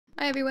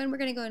Hi everyone, we're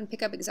going to go and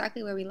pick up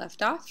exactly where we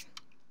left off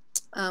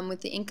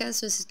with the Inca.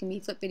 So this is going to be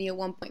flip video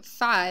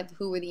 1.5,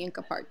 Who were the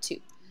Inca part 2.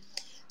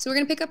 So we're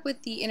going to pick up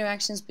with the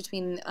interactions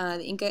between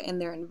the Inca and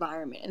their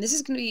environment. And this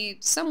is going to be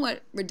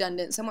somewhat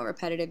redundant, somewhat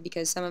repetitive,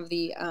 because some of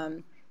the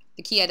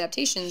key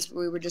adaptations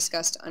were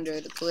discussed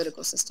under the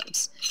political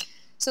systems.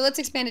 So let's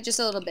expand it just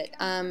a little bit.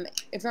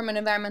 From an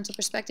environmental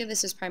perspective,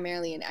 this is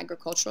primarily an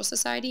agricultural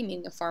society,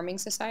 meaning a farming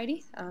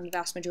society. The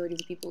vast majority of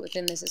the people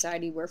within the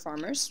society were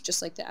farmers,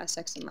 just like the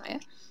Aztecs and Maya.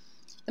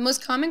 The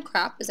most common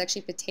crop is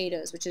actually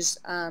potatoes, which is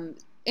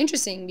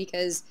interesting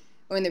because,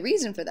 and the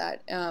reason for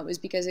that was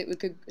because it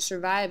could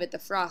survive at the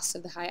frost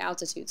of the high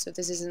altitude. So if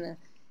this is in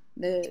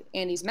the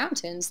Andes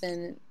Mountains,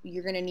 then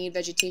you're going to need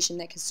vegetation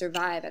that can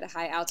survive at a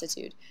high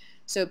altitude.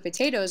 So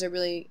potatoes are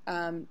really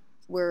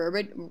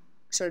were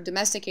sort of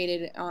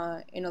domesticated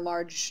in a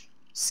large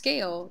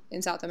scale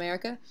in South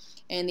America,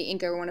 and the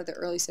Inca were one of the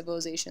early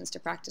civilizations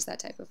to practice that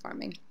type of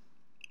farming.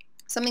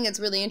 Something that's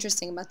really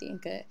interesting about the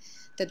Inca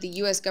that the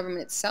U.S.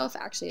 government itself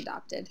actually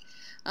adopted.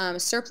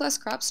 Surplus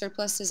crops.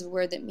 Surplus is a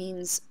word that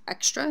means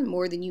extra,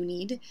 more than you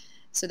need.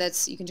 So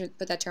that's, you can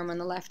put that term on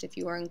the left if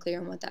you are unclear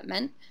on what that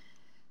meant.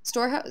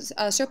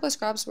 Surplus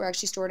crops were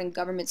actually stored in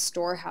government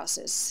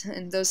storehouses,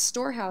 and those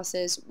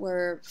storehouses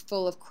were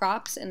full of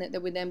crops, and that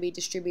would then be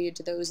distributed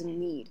to those in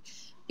need,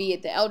 be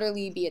it the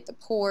elderly, be it the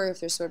poor if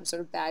there's sort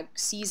of bad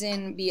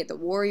season, be it the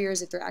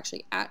warriors if they're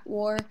actually at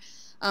war.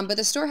 But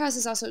the storehouse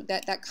is also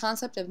that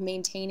concept of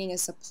maintaining a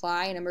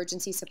supply, an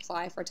emergency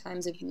supply for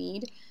times of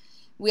need.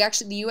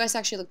 The U.S.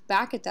 actually looked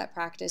back at that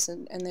practice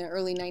in the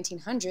early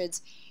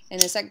 1900s,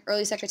 and the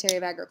early Secretary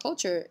of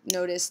Agriculture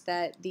noticed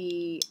that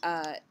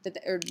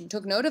or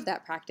took note of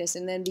that practice,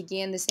 and then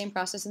began the same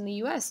process in the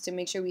U.S. to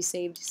make sure we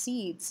saved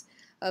seeds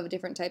of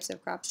different types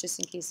of crops, just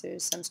in case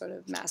there's some sort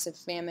of massive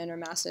famine or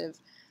massive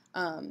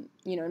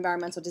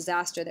environmental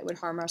disaster that would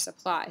harm our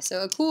supply.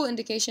 So a cool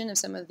indication of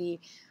some of the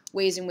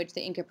ways in which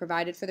the Inca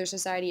provided for their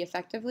society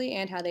effectively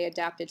and how they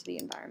adapted to the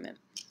environment.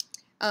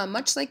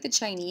 Much like the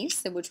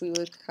Chinese, which we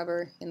will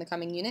cover in the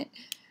coming unit,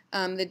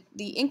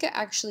 the Inca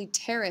actually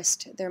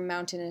terraced their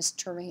mountainous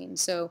terrain.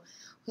 So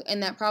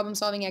in that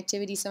problem-solving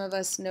activity, some of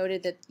us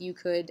noted that you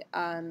could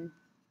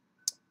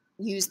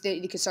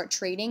you could start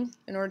trading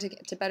in order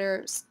to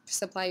better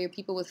supply your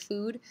people with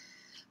food.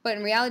 But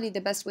in reality,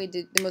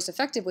 the most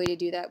effective way to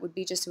do that would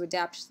be just to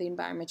adapt to the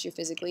environment you're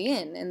physically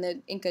in. And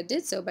the Inca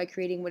did so by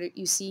creating what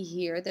you see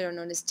here that are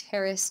known as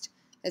terraces,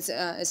 and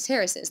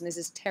this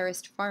is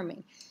terraced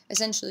farming.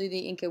 Essentially, the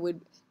Inca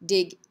would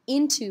dig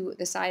into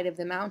the side of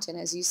the mountain,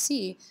 as you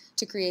see,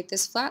 to create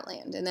this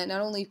flatland. And that not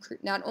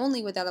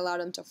only would that allow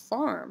them to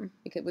farm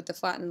with the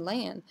flattened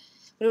land,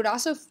 but it would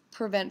also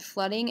prevent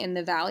flooding in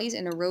the valleys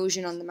and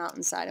erosion on the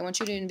mountainside. I want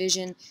you to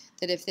envision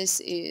that if this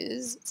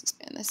is, let's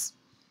expand this.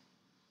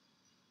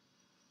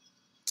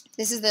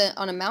 This is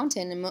on a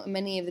mountain, and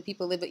many of the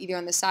people live either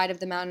on the side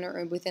of the mountain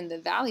or within the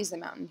valleys of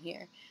the mountain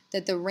here,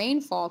 that the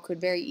rainfall could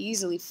very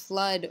easily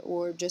flood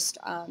or just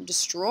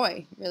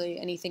destroy really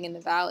anything in the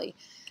valley.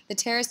 The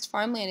terraced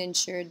farmland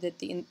ensured that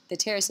the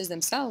terraces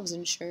themselves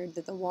ensured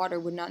that the water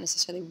would not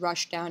necessarily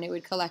rush down. It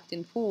would collect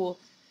and pool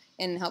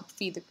and help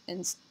feed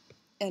and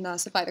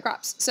supply the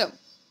crops. So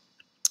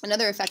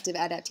another effective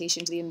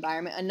adaptation to the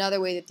environment, another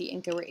way that the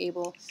Inca were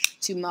able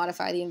to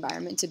modify the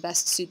environment to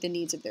best suit the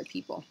needs of their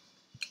people.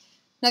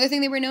 Another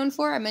thing they were known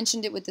for, I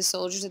mentioned it with the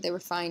soldiers, that they were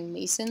fine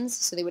masons,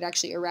 so they would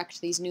actually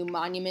erect these new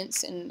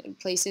monuments in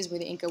places where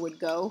the Inca would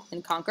go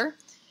and conquer.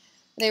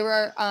 They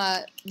were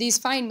these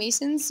fine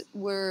masons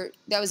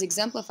that was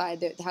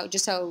exemplified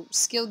just how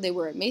skilled they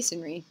were at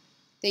masonry.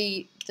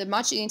 The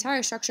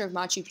entire structure of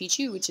Machu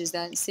Picchu, which is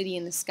that city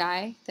in the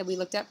sky that we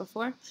looked at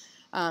before,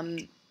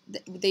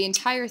 the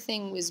entire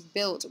thing was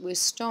built with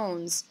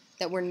stones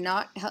that were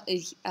not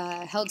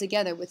held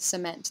together with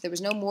cement. There was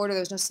no mortar,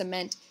 there was no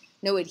cement,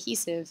 no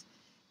adhesive,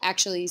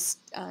 actually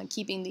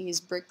keeping these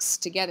bricks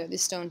together,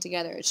 this stone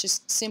together. It's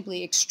just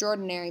simply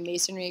extraordinary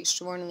masonry,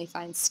 extraordinarily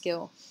fine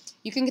skill.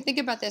 You can think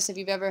about this if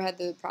you've ever had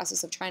the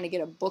process of trying to get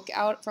a book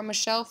out from a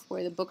shelf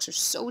where the books are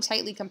so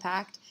tightly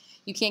compact,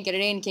 you can't get it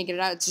in, you can't get it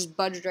out, it's just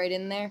budged right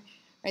in there.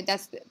 Right?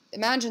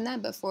 Imagine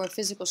that, but for a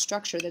physical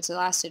structure that's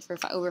lasted for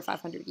over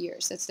 500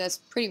 years. That's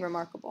pretty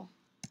remarkable.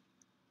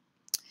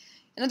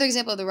 Another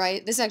example of the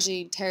right, this is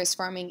actually terrace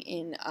farming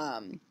in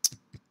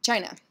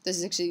China. This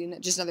is actually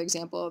just another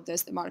example of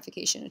the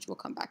modification, which we'll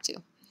come back to.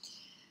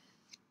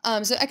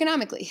 So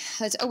economically,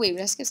 that's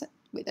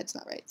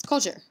not right. It's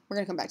culture. We're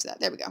going to come back to that.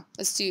 There we go.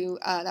 Let's do,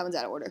 that one's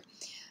out of order.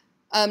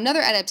 Another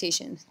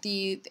adaptation.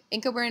 The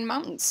Inca were in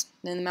mountains,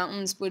 and the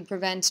mountains would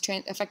prevent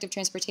effective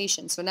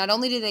transportation. So not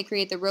only did they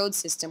create the road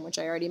system, which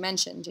I already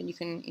mentioned, and you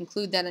can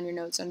include that in your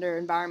notes under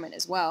environment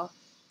as well,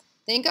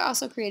 the Inca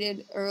also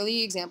created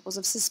early examples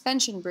of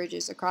suspension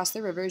bridges across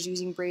the rivers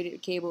using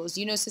braided cables.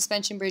 You know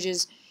suspension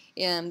bridges.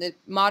 The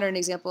modern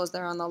examples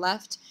that are on the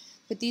left,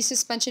 but these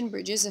suspension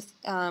bridges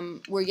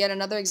were yet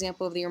another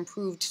example of the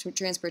improved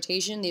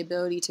transportation, the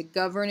ability to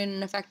govern in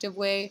an effective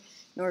way,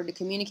 in order to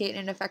communicate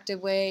in an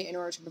effective way, in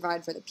order to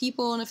provide for the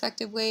people in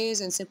effective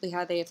ways, and simply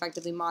how they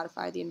effectively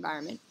modify the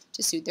environment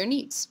to suit their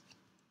needs.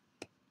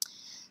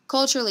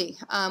 Culturally,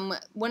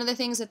 one of the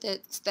things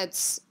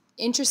that's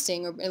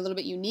interesting or a little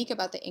bit unique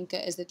about the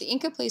Inca is that the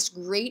Inca placed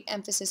great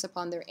emphasis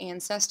upon their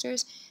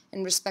ancestors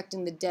and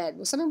respecting the dead.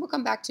 Well, something we'll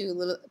come back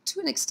to to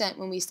an extent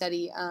when we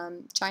study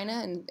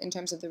China and in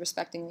terms of the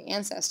respecting the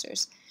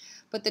ancestors.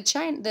 But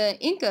the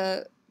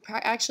Inca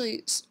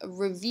actually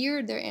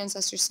revered their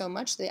ancestors so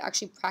much they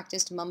actually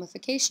practiced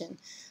mummification,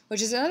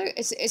 which is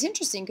it's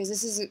interesting because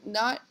this is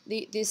not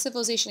the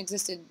civilization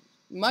existed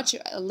much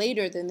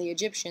later than the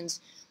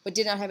Egyptians, but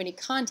did not have any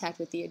contact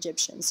with the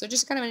Egyptians. So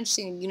just kind of an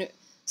interesting,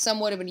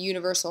 somewhat of a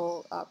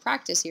universal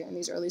practice here in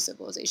these early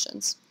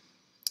civilizations.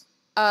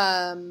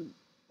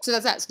 So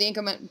that's that. So the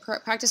Inca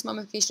practiced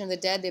mummification of the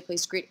dead. They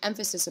placed great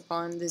emphasis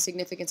upon the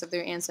significance of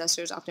their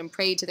ancestors, often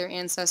prayed to their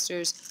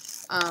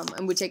ancestors,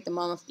 and would take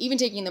even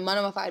taking the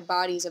mummified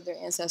bodies of their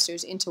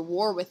ancestors into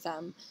war with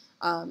them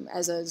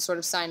as a sort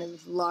of sign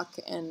of luck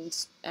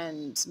and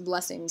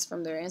blessings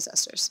from their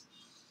ancestors.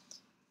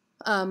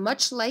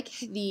 Much like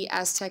the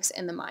Aztecs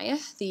and the Maya,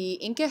 the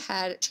Inca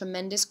had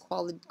tremendous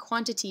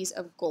quantities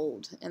of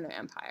gold in their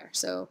empire.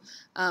 So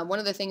one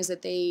of the things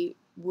that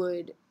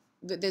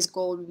this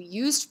gold would be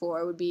used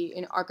for would be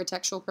in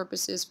architectural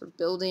purposes, for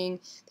building.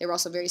 They were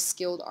also very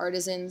skilled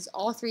artisans.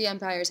 All three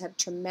empires had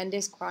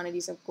tremendous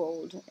quantities of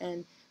gold,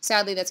 and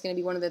sadly that's going to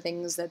be one of the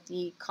things that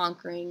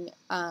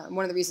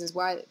one of the reasons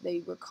why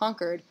they were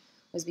conquered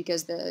was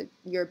because the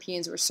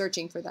Europeans were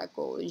searching for that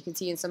gold. You can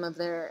see in some of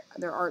their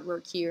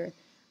artwork here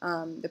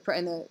the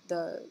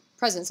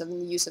presence of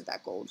the use of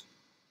that gold.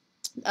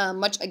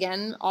 Much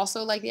again,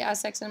 also like the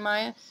Aztecs and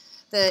Maya,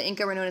 the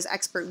Inca were known as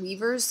expert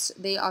weavers.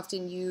 They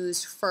often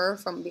used fur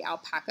from the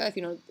alpaca. If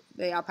you know,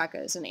 the alpaca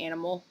is an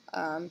animal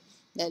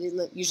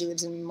that usually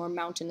lives in more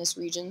mountainous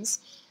regions,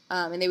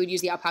 and they would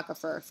use the alpaca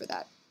fur for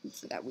that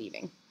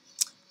weaving.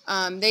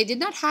 They did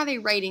not have a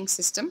writing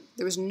system.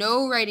 There was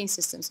no writing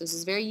system, so this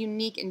is very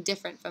unique and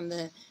different from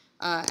the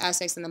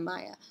Aztecs and the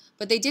Maya.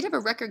 But they did have a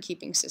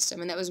record-keeping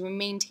system, and that was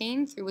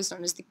maintained through what's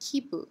known as the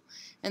quipu.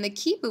 And the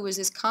quipu was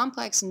this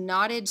complex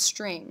knotted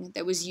string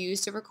that was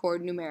used to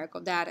record numerical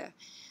data.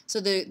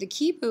 So the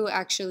quipu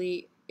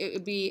actually, it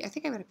would be, I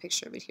think I've got a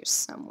picture of it here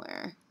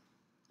somewhere.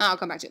 I'll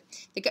come back to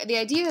it. The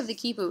idea of the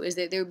quipu is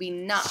that there would be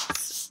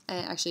knots.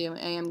 Actually,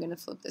 I am going to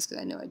flip this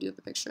because I know I do have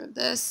a picture of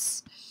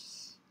this.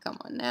 Come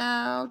on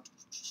now.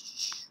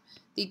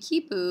 The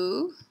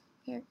quipu,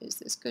 where is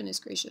this? Goodness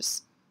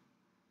gracious.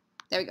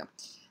 There we go.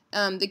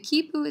 The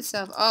quipu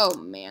itself, oh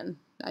man,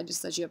 I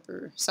just let you up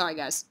for, sorry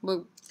guys,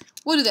 we'll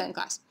do that in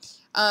class.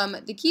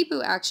 The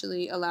quipu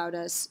actually allowed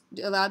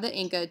the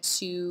Inca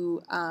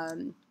to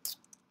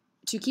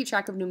keep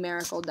track of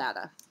numerical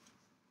data.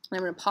 And I'm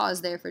going to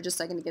pause there for just a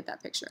second to get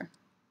that picture.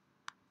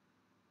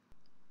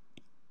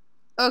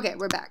 Okay,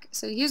 we're back.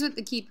 So here's what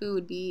the quipu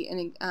would be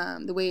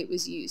and the way it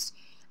was used.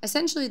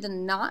 Essentially, the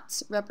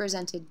knots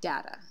represented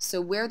data.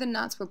 So where the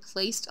knots were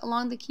placed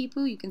along the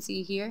quipu, you can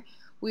see here,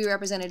 we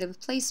represented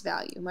of place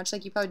value, much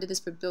like you probably did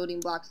this for building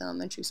blocks in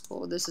elementary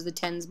school. This is the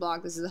tens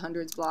block, this is the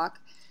hundreds block.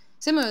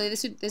 Similarly,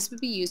 this would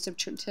be used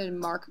to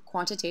mark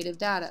quantitative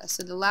data.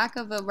 So the lack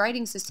of a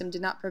writing system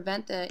did not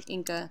prevent the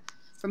Inca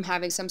from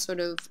having some sort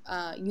of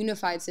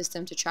unified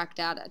system to track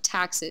data,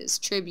 taxes,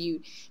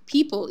 tribute,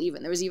 people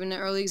even. There was even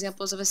early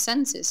examples of a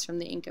census from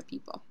the Inca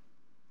people.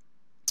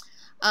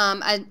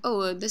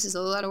 This is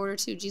a lot of order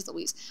too. Jeez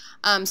Louise.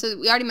 So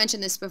we already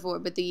mentioned this before,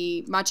 but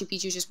the Machu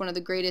Picchu is just one of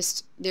the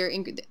greatest.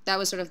 That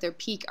was sort of their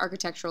peak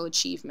architectural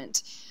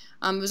achievement.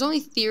 It was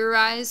only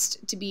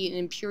theorized to be an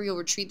imperial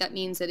retreat. That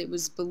means that it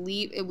was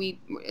believed.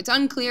 It's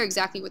unclear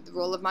exactly what the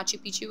role of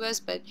Machu Picchu was,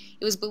 but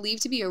it was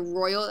believed to be a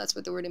royal. That's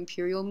what the word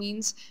imperial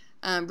means.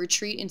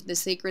 Retreat into the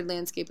sacred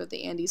landscape of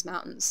the Andes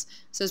Mountains.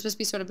 So it's supposed to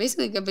be sort of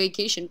basically like a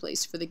vacation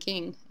place for the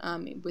king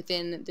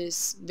within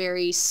this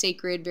very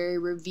sacred, very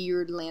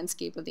revered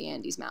landscape of the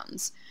Andes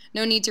Mountains.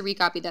 No need to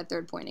recopy that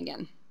third point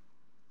again.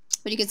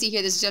 But you can see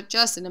here, this is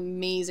just an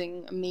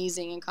amazing,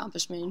 amazing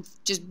accomplishment.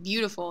 Just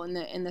beautiful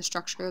in the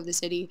structure of the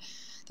city,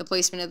 the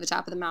placement of the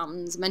top of the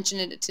mountains. I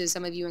mentioned it to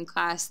some of you in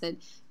class that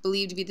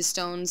believed to be the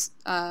stones.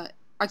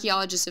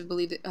 Archaeologists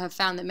have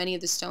found that many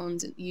of the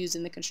stones used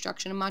in the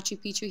construction of Machu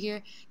Picchu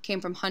here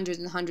came from hundreds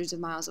and hundreds of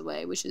miles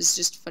away, which is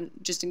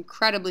just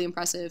incredibly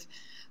impressive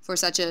for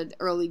such an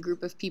early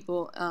group of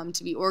people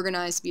to be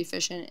organized, to be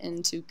efficient,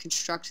 and to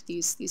construct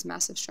these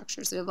massive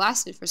structures that have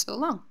lasted for so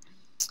long.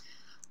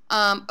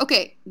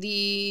 Okay,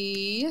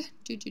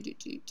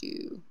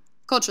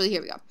 culturally,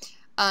 here we go.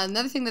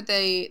 Another thing that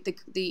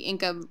the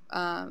Inca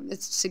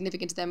that's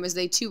significant to them was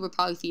they too were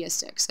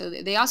polytheistic. So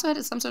they also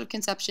had some sort of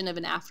conception of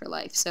an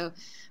afterlife. So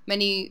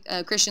many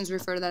Christians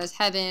refer to that as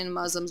heaven.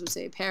 Muslims would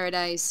say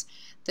paradise.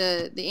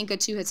 The Inca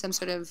too had some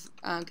sort of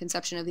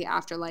conception of the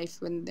afterlife.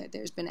 When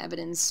there's been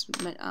evidence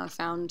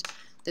found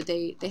that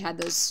they had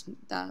those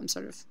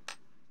sort of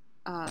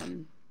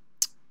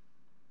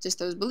just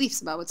those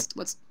beliefs about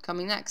what's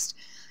coming next.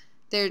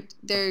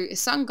 their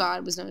sun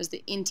god was known as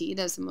the Inti.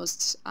 That's the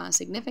most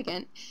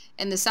significant.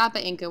 And the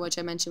Sapa Inca, which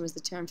I mentioned was the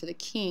term for the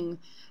king,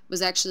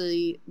 was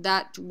actually,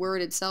 that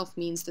word itself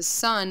means the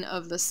son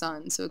of the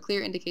sun. So a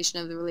clear indication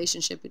of the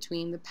relationship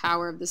between the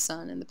power of the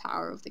sun and the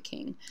power of the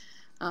king.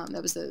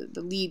 That was the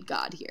lead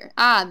god here.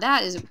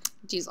 That is,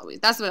 geez, always.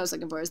 That's what I was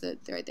looking for, is that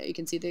right there. You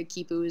can see the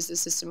Kipu is the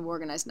system of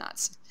organized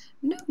knots.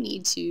 No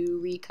need to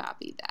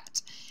recopy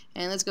that.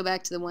 And let's go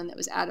back to the one that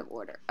was out of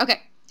order.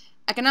 Okay,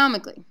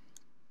 economically.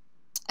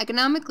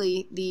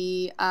 Economically,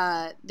 the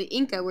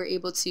Inca were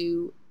able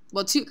to,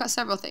 well,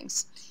 several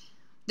things.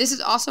 This is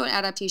also an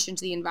adaptation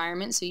to the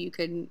environment, so you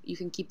can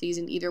keep these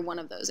in either one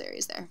of those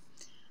areas there.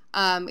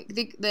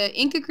 The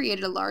Inca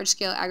created a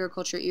large-scale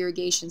agriculture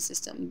irrigation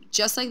system,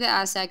 just like the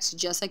Aztecs,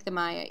 just like the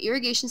Maya.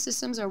 Irrigation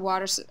systems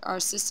are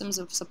systems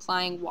of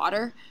supplying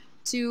water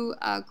to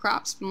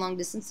crops from long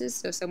distances,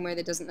 so somewhere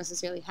that doesn't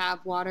necessarily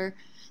have water.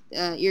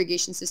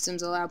 Irrigation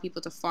systems allow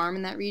people to farm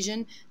in that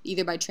region,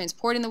 either by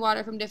transporting the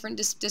water from different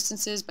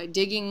distances, by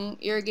digging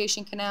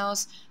irrigation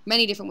canals.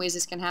 Many different ways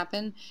this can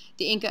happen.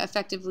 The Inca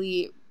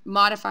effectively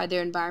modified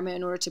their environment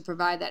in order to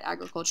provide that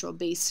agricultural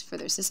base for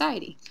their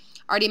society.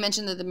 I already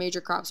mentioned that the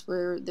major crops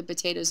were the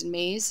potatoes and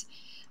maize.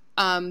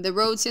 The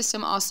road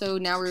system also,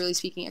 now we're really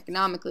speaking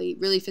economically,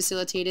 really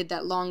facilitated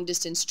that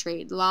long-distance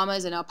trade.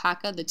 Llamas and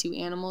alpaca, the two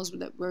animals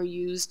that were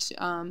used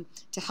to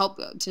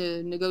help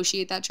to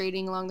negotiate that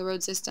trading along the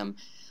road system.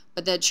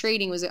 But the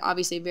trading was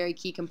obviously a very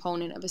key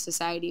component of a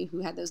society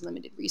who had those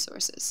limited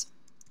resources.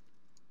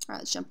 All right,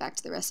 let's jump back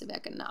to the rest of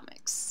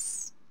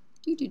economics.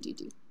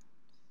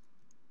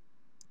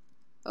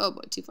 Oh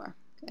boy, too far.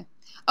 Okay.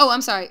 Oh,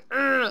 I'm sorry.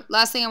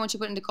 Last thing I want you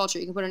to put into culture.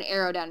 You can put an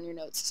arrow down in your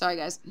notes. Sorry,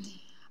 guys.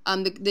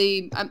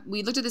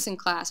 We looked at this in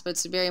class, but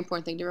it's a very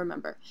important thing to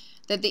remember,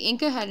 that the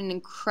Inca had an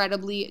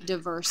incredibly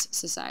diverse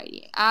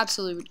society,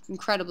 absolutely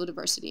incredible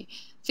diversity.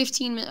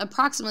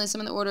 Approximately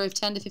some in the order of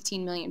 10 to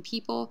 15 million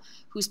people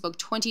who spoke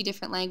 20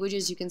 different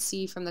languages. You can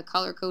see from the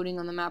color coding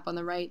on the map on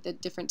the right the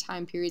different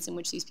time periods in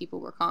which these people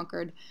were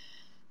conquered.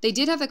 They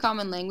did have the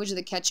common language of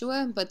the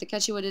Quechua, but the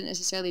Quechua didn't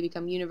necessarily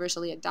become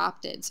universally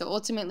adopted. So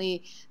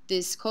ultimately,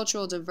 this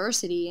cultural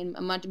diversity and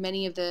among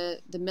many of the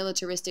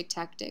militaristic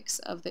tactics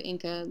of the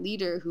Inca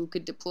leader who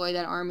could deploy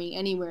that army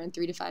anywhere in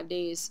 3 to 5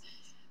 days,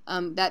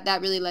 that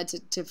really led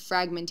to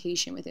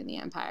fragmentation within the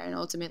empire, and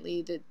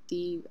ultimately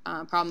the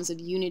problems of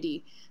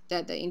unity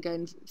that the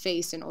Inca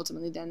faced, and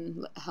ultimately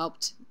then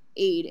helped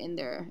aid in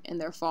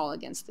their fall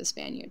against the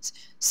Spaniards.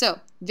 So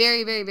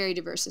very, very, very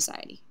diverse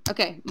society.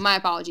 Okay, my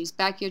apologies.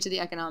 Back here to the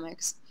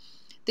economics.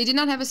 They did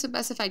not have a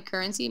specified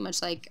currency,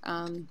 much like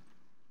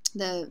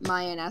the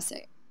Maya and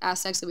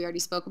Aztecs that we already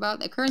spoke about.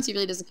 The currency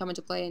really doesn't come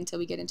into play until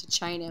we get into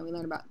China and we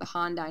learn about the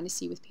Han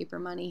Dynasty with paper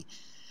money.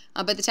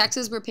 But the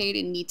taxes were paid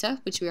in mita,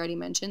 which we already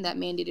mentioned, that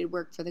mandated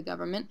work for the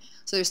government.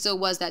 So there still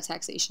was that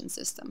taxation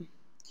system.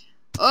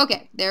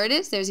 Okay, there it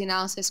is. There's the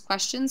analysis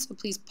questions. So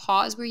please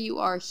pause where you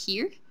are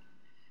here.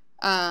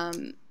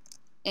 And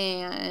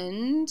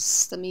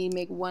let me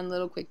make one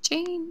little quick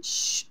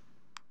change.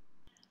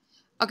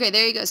 Okay,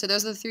 there you go. So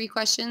those are the three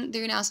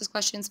analysis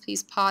questions.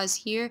 Please pause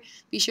here.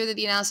 Be sure that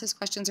the analysis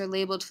questions are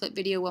labeled Flip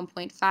Video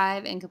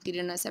 1.5 and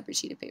completed on a separate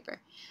sheet of paper.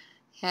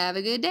 Have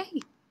a good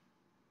day.